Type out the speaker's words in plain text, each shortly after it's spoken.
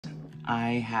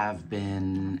I have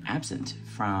been absent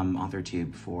from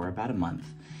AuthorTube for about a month,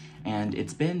 and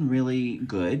it's been really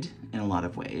good in a lot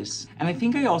of ways. And I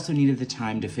think I also needed the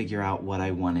time to figure out what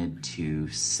I wanted to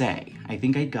say. I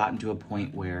think I'd gotten to a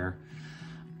point where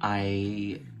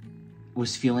I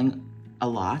was feeling a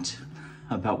lot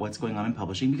about what's going on in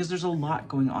publishing, because there's a lot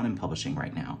going on in publishing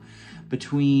right now.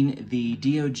 Between the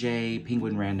DOJ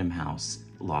Penguin Random House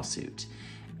lawsuit,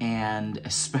 and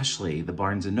especially the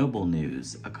Barnes & Noble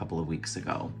news a couple of weeks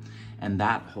ago, and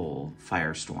that whole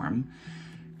firestorm,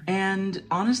 and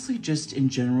honestly just in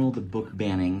general the book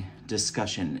banning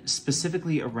discussion,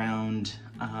 specifically around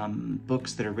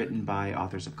books that are written by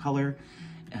authors of color,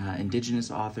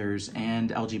 Indigenous authors, and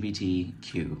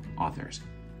LGBTQ authors.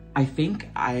 I think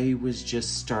I was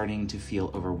just starting to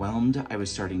feel overwhelmed, I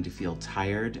was starting to feel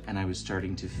tired, and I was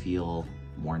starting to feel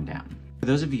worn down. For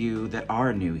those of you that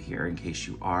are new here, in case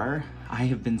you are, I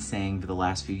have been saying for the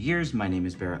last few years, my name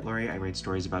is Barrett, Laurie. I write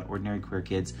stories about ordinary queer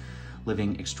kids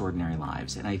living extraordinary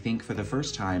lives. And I think for the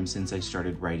first time since I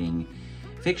started writing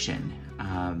fiction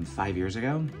 5 years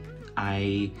ago,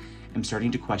 I am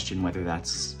starting to question whether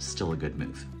that's still a good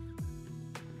move.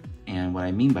 And what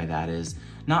I mean by that is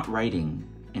not writing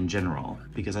in general,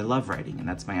 because I love writing and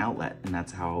that's my outlet, and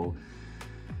that's how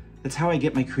I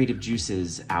get my creative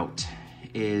juices out,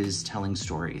 is telling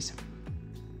stories.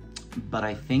 But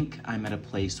I think I'm at a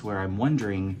place where I'm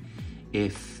wondering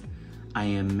if I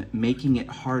am making it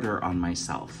harder on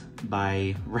myself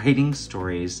by writing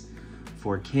stories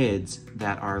for kids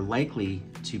that are likely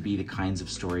to be the kinds of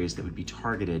stories that would be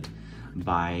targeted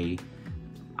by,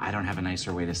 I don't have a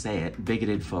nicer way to say it,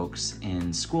 bigoted folks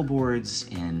in school boards,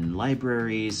 in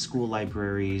libraries, school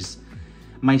libraries.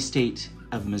 My state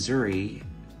of Missouri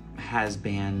has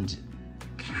banned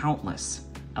countless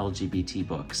LGBT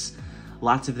books,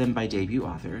 lots of them by debut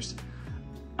authors,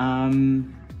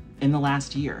 in the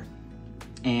last year.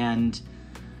 And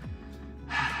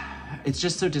it's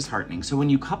just so disheartening. So when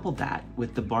you couple that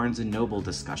with the Barnes & Noble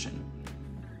discussion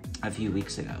a few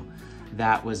weeks ago,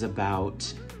 that was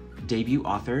about debut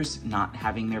authors not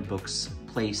having their books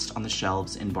placed on the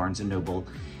shelves in Barnes & Noble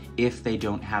if they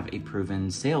don't have a proven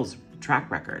sales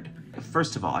track record.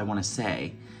 First of all, I want to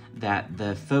say that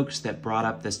the folks that brought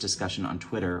up this discussion on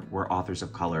Twitter were authors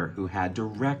of color who had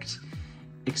direct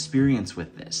experience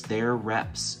with this. Their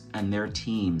reps and their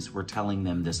teams were telling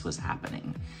them this was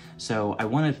happening. So I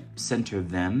want to center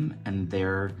them and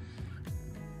their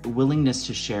willingness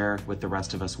to share with the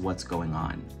rest of us what's going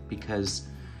on, because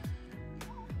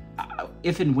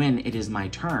if and when it is my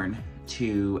turn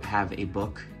to have a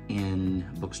book in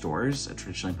bookstores, a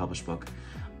traditionally published book,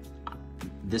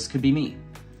 this could be me.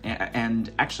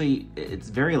 And actually, it's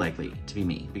very likely to be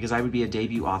me, because I would be a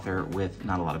debut author with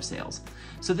not a lot of sales.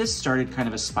 So this started kind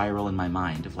of a spiral in my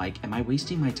mind of like, am I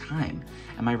wasting my time?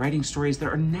 Am I writing stories that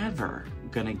are never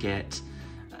gonna get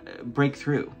break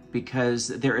through? Because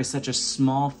there is such a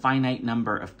small, finite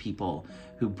number of people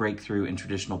who break through in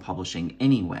traditional publishing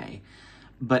anyway,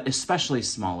 but especially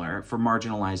smaller for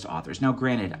marginalized authors. Now,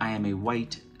 granted, I am a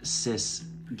white, cis,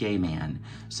 gay man,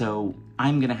 so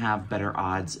I'm gonna have better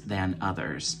odds than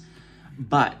others.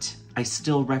 But I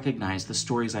still recognize the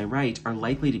stories I write are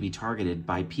likely to be targeted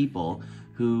by people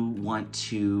who want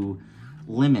to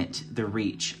limit the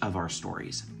reach of our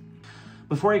stories.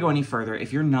 Before I go any further,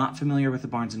 if you're not familiar with the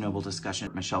Barnes & Noble discussion,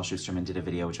 Michelle Schusterman did a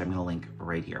video, which I'm gonna link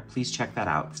right here. Please check that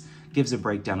out. It gives a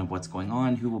breakdown of what's going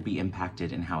on, who will be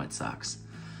impacted, and how it sucks.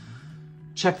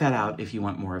 Check that out if you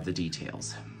want more of the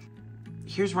details.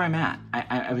 Here's where I'm at.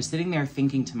 I was sitting there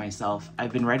thinking to myself,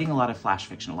 I've been writing a lot of flash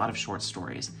fiction, a lot of short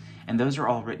stories, and those are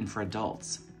all written for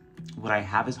adults. Would I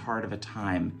have as hard of a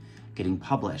time getting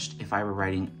published if I were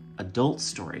writing adult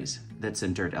stories that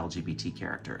centered LGBT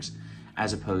characters,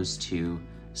 as opposed to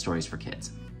stories for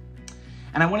kids?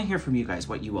 And I want to hear from you guys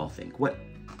what you all think. What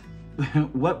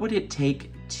would it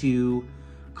take to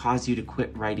cause you to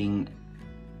quit writing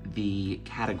the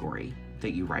category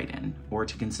that you write in, or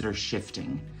to consider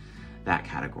shifting that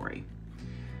category?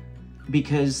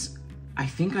 Because I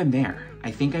think I'm there.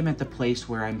 I think I'm at the place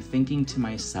where I'm thinking to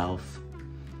myself,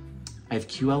 I have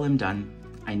QLM done.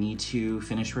 I need to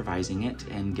finish revising it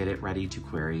and get it ready to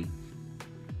query.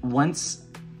 Once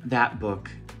that book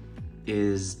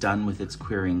is done with its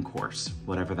querying course,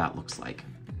 whatever that looks like,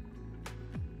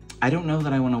 I don't know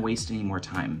that I want to waste any more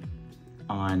time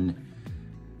on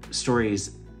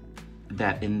stories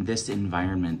that in this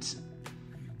environment,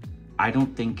 I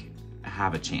don't think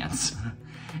have a chance.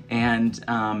 And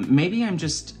maybe I'm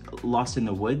just lost in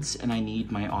the woods and I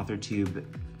need my AuthorTube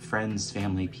friends,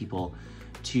 family, people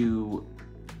to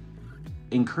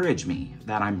encourage me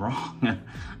that I'm wrong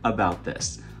about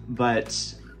this. But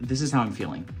this is how I'm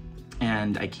feeling.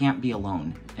 And I can't be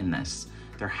alone in this.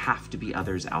 There have to be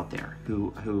others out there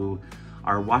who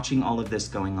are watching all of this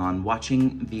going on,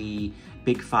 watching the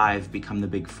big five become the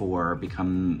big four,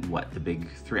 become what, the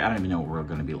big three? I don't even know what we're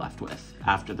gonna be left with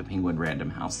after the Penguin Random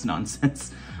House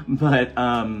nonsense. But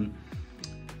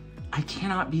I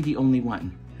cannot be the only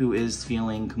one who is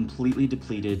feeling completely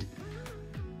depleted,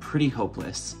 pretty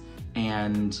hopeless,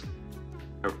 and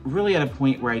really at a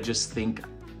point where I just think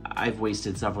I've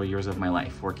wasted several years of my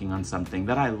life working on something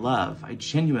that I love, I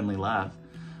genuinely love,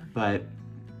 but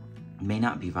may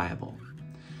not be viable.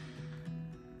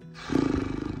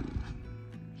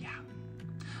 Yeah.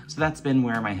 So that's been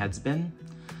where my head's been.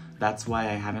 That's why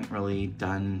I haven't really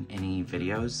done any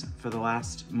videos for the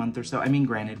last month or so. I mean,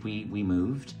 granted, we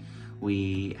moved.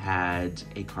 We had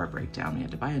a car breakdown. We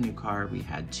had to buy a new car. We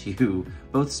had to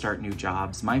both start new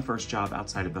jobs. My first job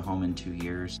outside of the home in 2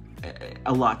 years.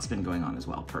 A lot's been going on as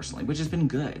well, personally, which has been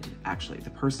good, actually. The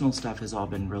personal stuff has all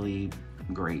been really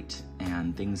great,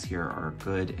 and things here are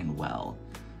good and well.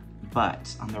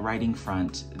 But on the writing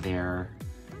front, there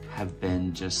have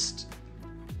been just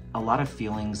a lot of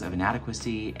feelings of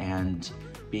inadequacy and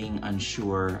being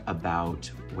unsure about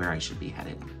where I should be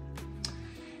headed.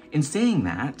 In saying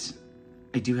that,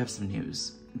 I do have some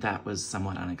news that was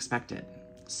somewhat unexpected.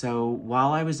 So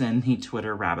while I was in the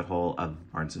Twitter rabbit hole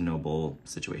of Barnes & Noble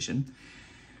situation,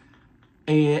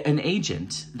 an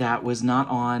agent that was not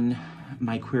on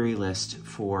my query list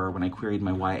for when I queried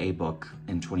my YA book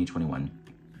in 2021,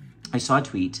 I saw a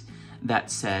tweet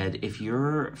that said, if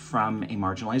you're from a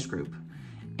marginalized group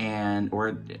and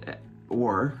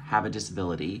or have a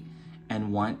disability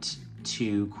and want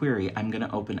to query, I'm gonna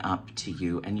open up to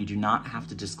you, and you do not have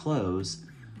to disclose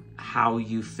how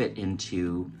you fit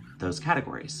into those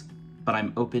categories. But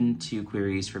I'm open to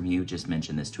queries from you, just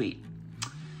mention this tweet.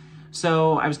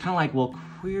 So I was kind of like, well,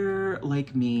 queer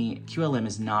like me, QLM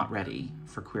is not ready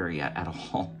for query yet at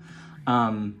all.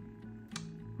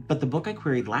 But the book I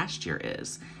queried last year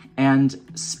is. And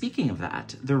speaking of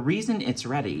that, the reason it's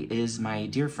ready is my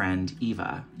dear friend,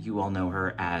 Eva. You all know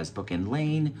her as Bookend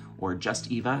Lane or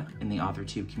just Eva in the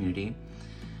AuthorTube community.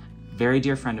 Very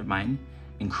dear friend of mine,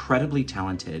 incredibly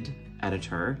talented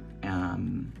editor,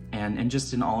 and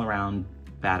just an all-around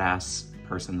badass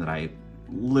person that I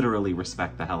literally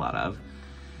respect the hell out of,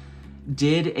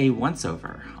 did a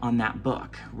once-over on that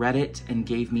book, read it, and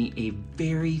gave me a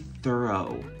very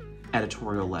thorough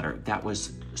editorial letter that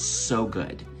was so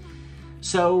good.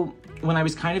 So when I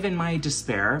was kind of in my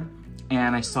despair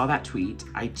and I saw that tweet,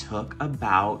 I took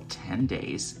about 10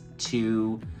 days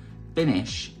to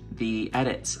finish the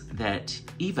edits that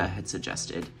Eva had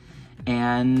suggested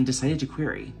and decided to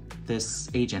query this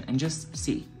agent and just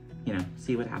see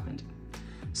what happened.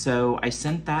 So I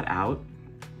sent that out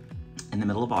in the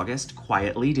middle of August,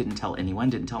 quietly, didn't tell anyone,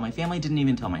 didn't tell my family, didn't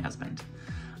even tell my husband.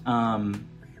 And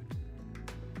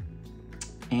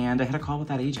I had a call with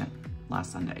that agent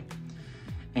last Sunday.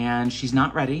 And she's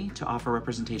not ready to offer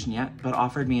representation yet, but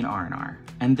offered me an R&R.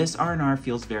 And this R&R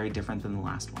feels very different than the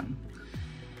last one.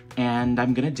 And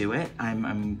I'm gonna do it.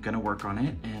 I'm gonna work on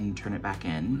it and turn it back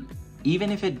in,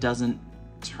 even if it doesn't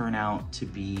turn out to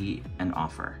be an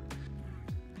offer.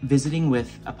 Visiting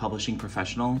with a publishing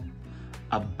professional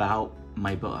about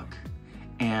my book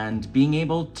and being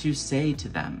able to say to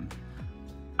them,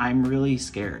 I'm really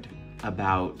scared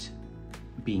about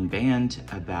being banned,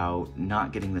 about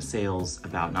not getting the sales,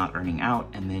 about not earning out,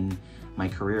 and then my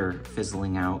career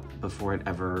fizzling out before it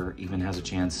ever even has a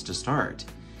chance to start.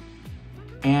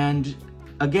 And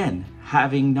again,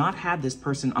 having not had this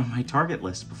person on my target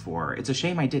list before, it's a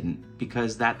shame I didn't,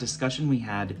 because that discussion we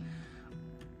had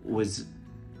was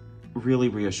really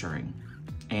reassuring.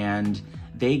 And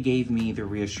they gave me the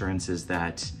reassurances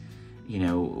that,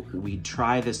 we'd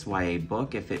try this YA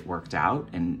book if it worked out,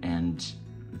 and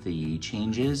the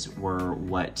changes were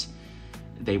what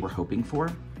they were hoping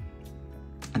for,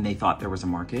 and they thought there was a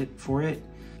market for it.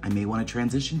 I may want to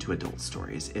transition to adult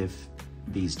stories if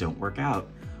these don't work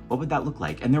out. What would that look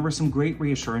like? And there were some great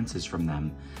reassurances from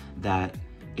them that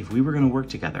if we were going to work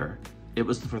together, it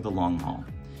was for the long haul,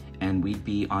 and we'd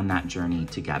be on that journey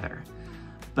together.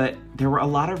 But there were a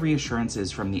lot of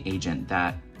reassurances from the agent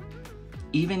that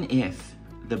even if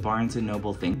the Barnes &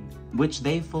 Noble thing, which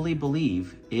they fully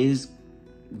believe is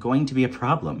going to be a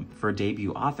problem for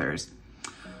debut authors,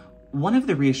 one of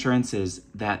the reassurances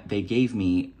that they gave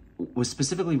me was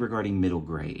specifically regarding middle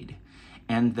grade,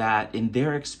 and that in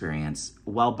their experience,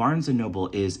 while Barnes & Noble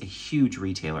is a huge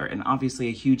retailer and obviously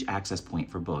a huge access point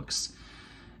for books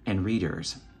and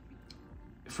readers,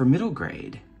 for middle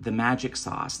grade, the magic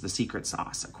sauce, the secret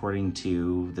sauce, according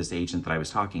to this agent that I was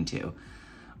talking to,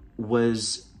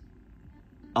 was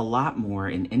a lot more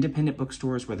in independent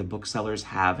bookstores where the booksellers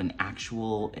have an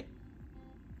actual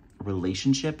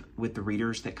relationship with the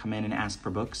readers that come in and ask for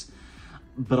books,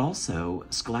 but also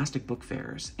scholastic book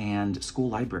fairs and school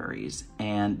libraries,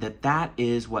 and that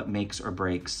is what makes or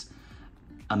breaks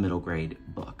a middle grade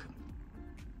book.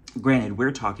 Granted,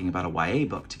 we're talking about a YA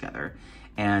book together,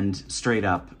 and straight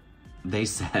up, they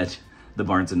said the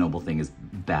Barnes & Noble thing is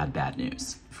bad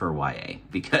news for YA,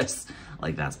 because,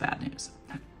 like, that's bad news.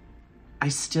 I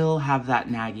still have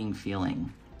that nagging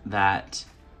feeling that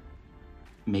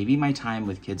maybe my time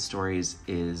with kids' stories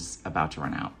is about to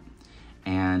run out,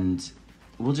 and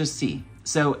we'll just see.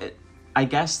 So I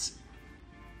guess,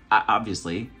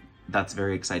 obviously, that's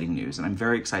very exciting news, and I'm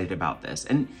very excited about this.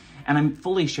 And I'm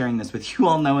fully sharing this with you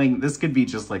all, knowing this could be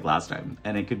just like last time,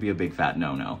 and it could be a big fat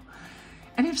no-no.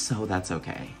 And if so, that's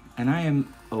okay. And I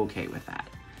am okay with that.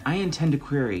 I intend to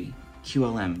query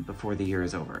QLM before the year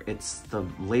is over. It's the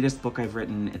latest book I've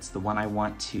written. It's the one I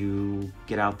want to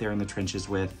get out there in the trenches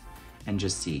with and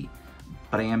just see.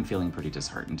 But I am feeling pretty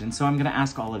disheartened. And so I'm gonna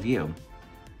ask all of you,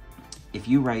 if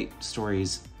you write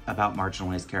stories about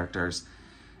marginalized characters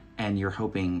and you're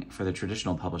hoping for the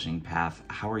traditional publishing path,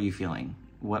 how are you feeling?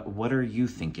 What are you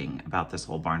thinking about this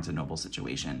whole Barnes & Noble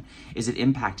situation? Is it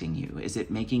impacting you? Is it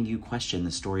making you question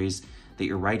the stories that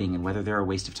you're writing and whether they're a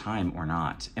waste of time or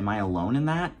not? Am I alone in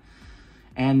that?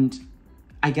 And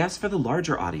I guess for the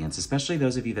larger audience, especially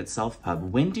those of you that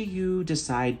self-pub, when do you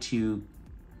decide to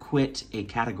quit a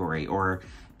category or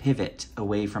pivot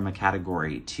away from a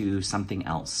category to something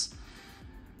else?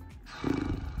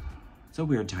 It's a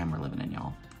weird time we're living in,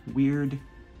 y'all. Weird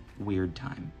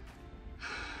time.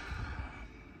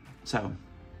 So,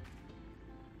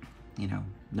 you know,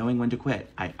 knowing when to quit,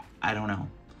 I don't know.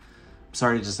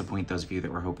 Sorry to disappoint those of you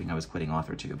that were hoping I was quitting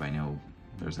AuthorTube. I know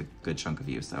there's a good chunk of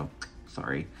you, so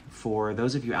sorry. For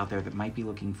those of you out there that might be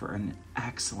looking for an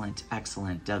excellent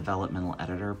developmental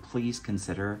editor, please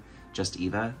consider Just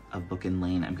Eva of Bookend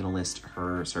Lane. I'm gonna list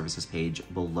her services page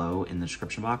below in the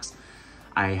description box.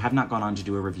 I have not gone on to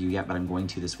do a review yet, but I'm going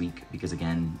to this week because,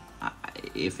 again,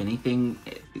 if anything,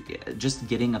 just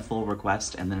getting a full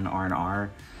request and then an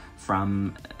R&R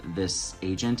from this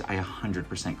agent, I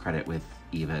 100% credit with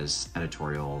Eva's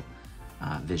editorial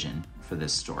vision for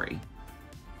this story.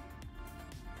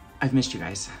 I've missed you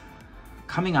guys.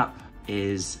 Coming up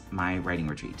is my writing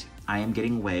retreat. I am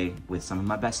getting away with some of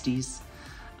my besties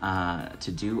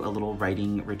to do a little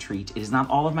writing retreat. It is not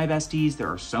all of my besties.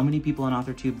 There are so many people on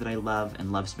AuthorTube that I love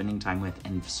and love spending time with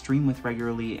and stream with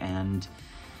regularly and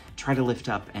try to lift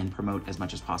up and promote as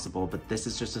much as possible. But this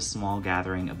is just a small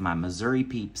gathering of my Missouri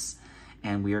peeps,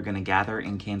 and we are gonna gather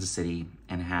in Kansas City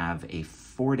and have a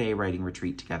 4-day writing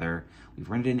retreat together. We've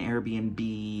rented an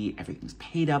Airbnb, everything's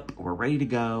paid up, we're ready to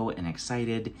go and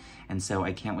excited. And so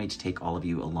I can't wait to take all of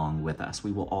you along with us.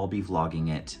 We will all be vlogging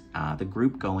it. The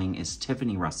group going is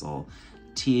Tiffany Russell,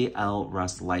 TL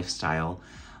Russ Lifestyle,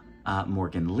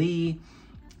 Morgan Lee,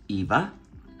 Eva,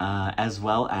 as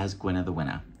well as Gwenna the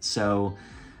Winna. So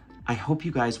I hope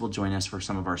you guys will join us for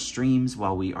some of our streams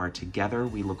while we are together.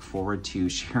 We look forward to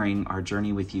sharing our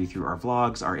journey with you through our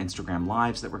vlogs, our Instagram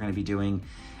lives that we're gonna be doing,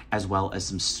 as well as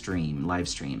some live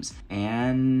streams.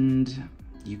 And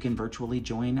you can virtually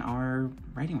join our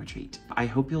writing retreat. I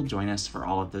hope you'll join us for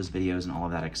all of those videos and all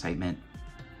of that excitement.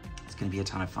 It's gonna be a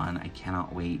ton of fun. I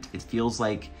cannot wait. It feels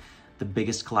like the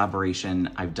biggest collaboration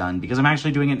I've done because I'm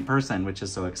actually doing it in person, which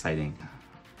is so exciting.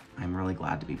 I'm really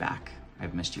glad to be back.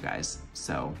 I've missed you guys,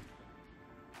 so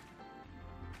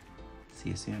see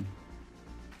you soon.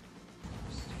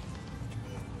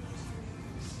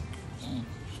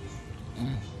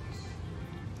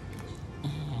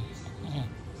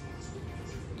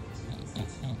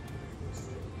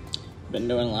 Been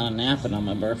doing a lot of napping on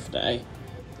my birthday,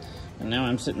 and now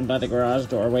I'm sitting by the garage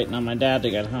door waiting on my dad to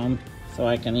get home so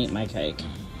I can eat my cake.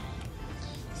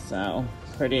 So,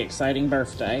 pretty exciting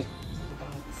birthday.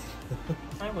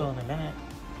 I will in a minute.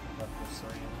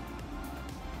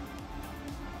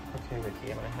 Okay,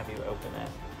 Ricky, I'm gonna have you open it.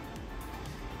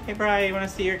 Hey, Brylee, you wanna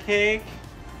see your cake?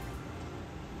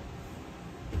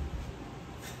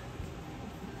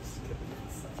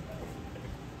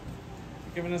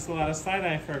 You're giving us a lot of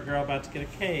side-eye for a girl about to get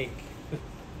a cake.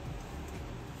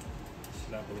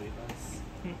 Should I believe us?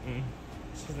 Mm-mm.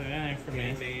 She's like, that ain't for me.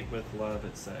 Handmade with love,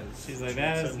 it says. She's like,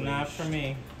 that is not for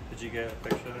me. Did you get a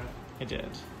picture of that? I did.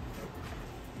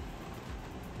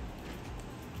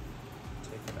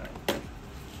 Take it out.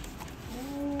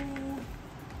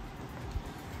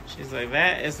 She's like,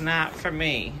 that is not for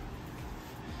me.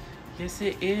 Yes,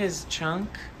 it is, Chunk.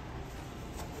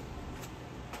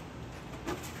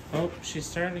 Oh, she's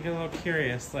starting to get a little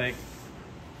curious, like,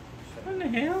 what in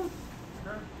the hell?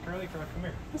 Her Curly Girl, come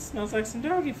here. This smells like some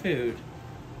doggy food.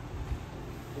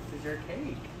 This is your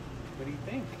cake. What do you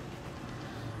think?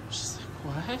 She's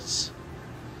like, what?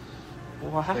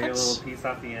 Take a little What? piece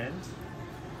off the end.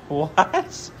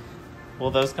 What?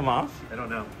 Will those come off? I don't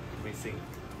know. Let me see.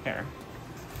 Here.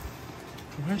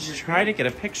 Let's try to get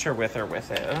a picture with her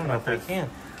with it. I don't know if we this? can.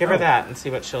 Give her that and see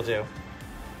what she'll do.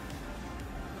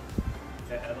 Is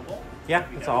that edible? Yeah,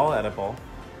 it's all edible.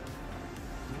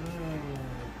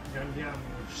 Yum yum.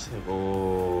 She's like,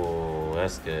 oh,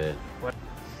 that's good. What?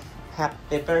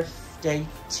 Happy birthday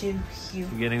to you.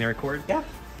 You getting the record? Yeah.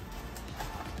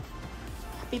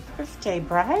 Happy birthday,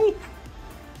 Brylee.